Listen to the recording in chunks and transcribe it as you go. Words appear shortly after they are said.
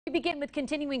We begin with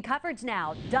continuing coverage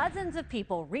now. Dozens of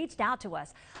people reached out to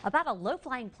us about a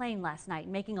low-flying plane last night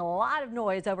making a lot of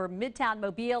noise over Midtown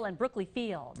Mobile and Brookley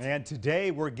Field. And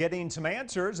today we're getting some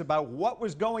answers about what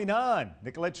was going on.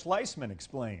 Nicolette Schleisman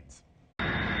explains. A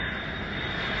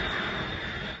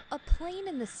plane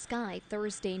in the sky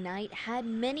Thursday night had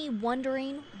many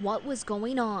wondering what was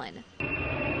going on.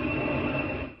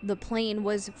 The plane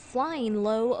was flying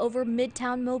low over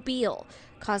Midtown Mobile,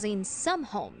 causing some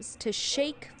homes to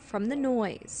shake from the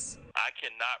noise. I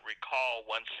cannot recall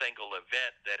one single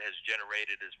event that has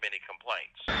generated as many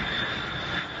complaints.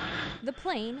 The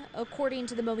plane, according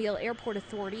to the Mobile Airport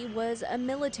Authority, was a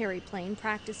military plane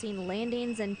practicing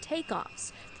landings and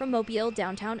takeoffs from Mobile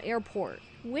Downtown Airport,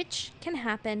 which can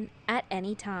happen at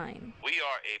any time. We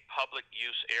are a public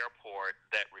use airport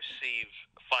that receives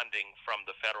funding from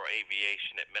the Federal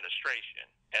Aviation Administration.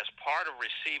 As part of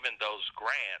receiving those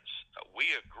grants,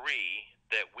 we agree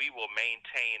that we will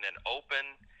maintain an open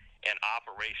and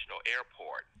operational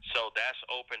airport. So that's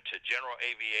open to general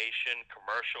aviation,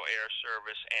 commercial air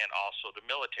service, and also the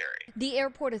military. The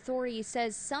airport authority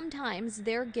says sometimes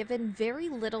they're given very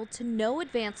little to no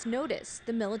advance notice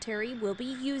the military will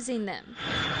be using them.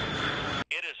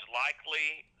 It is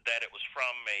likely that it was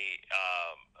from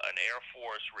an Air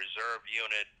Force Reserve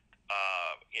unit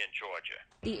in Georgia.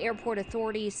 The airport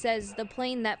authority says the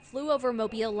plane that flew over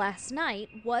Mobile last night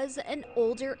was an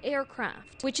older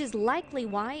aircraft, which is likely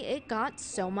why it got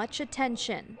so much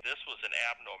attention. This was an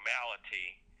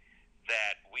abnormality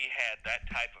that we had that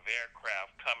type of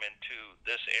aircraft come into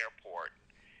this airport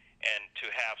and to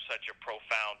have such a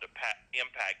profound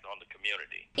impact on the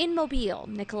community. In Mobile,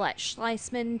 Nicolette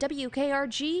Schleisman,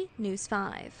 WKRG News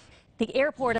 5. The airport